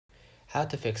how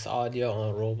to fix audio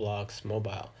on Roblox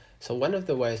mobile. So one of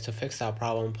the ways to fix that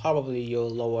problem, probably you'll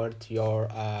lower your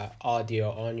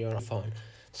audio on your phone.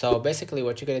 So basically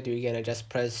what you're gonna do, you're gonna just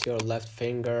press your left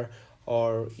finger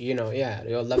or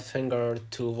your left finger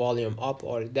to volume up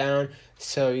or down,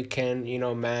 so you can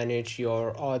manage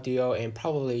your audio, and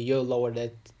probably you'll lower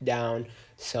that down.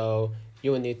 So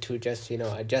you will need to just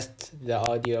adjust the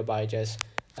audio by just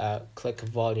click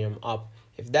volume up.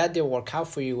 If that didn't work out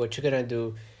for you, what you're gonna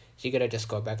do, you're gonna just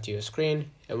go back to your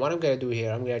screen, and what I'm gonna do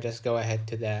here, I'm gonna just go ahead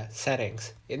to the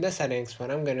settings. In the settings,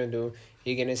 what I'm gonna do,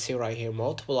 you're gonna see right here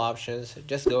multiple options.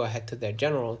 Just go ahead to the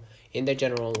general. In the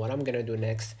general, what I'm gonna do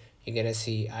next, you're gonna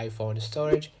see iPhone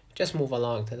storage. Just move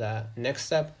along to the next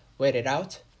step, wait it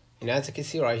out, and as you can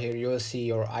see right here, you'll see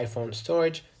your iPhone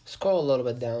storage. Scroll a little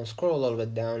bit down, scroll a little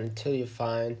bit down until you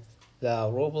find the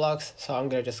Roblox. So I'm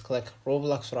gonna just click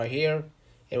Roblox right here,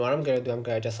 and what I'm gonna do, I'm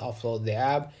gonna just offload the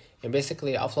app. And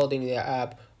basically offloading the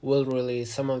app will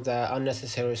release some of the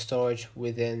unnecessary storage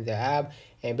within the app,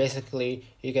 and basically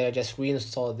you gotta just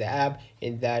reinstall the app,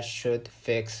 and that should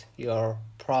fix your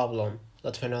problem.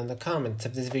 Let me know in the comments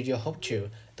if this video helped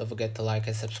you. Don't forget to like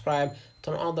and subscribe,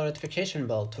 turn on the notification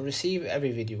bell to receive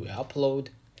every video we upload.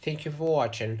 Thank you for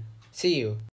watching. See you.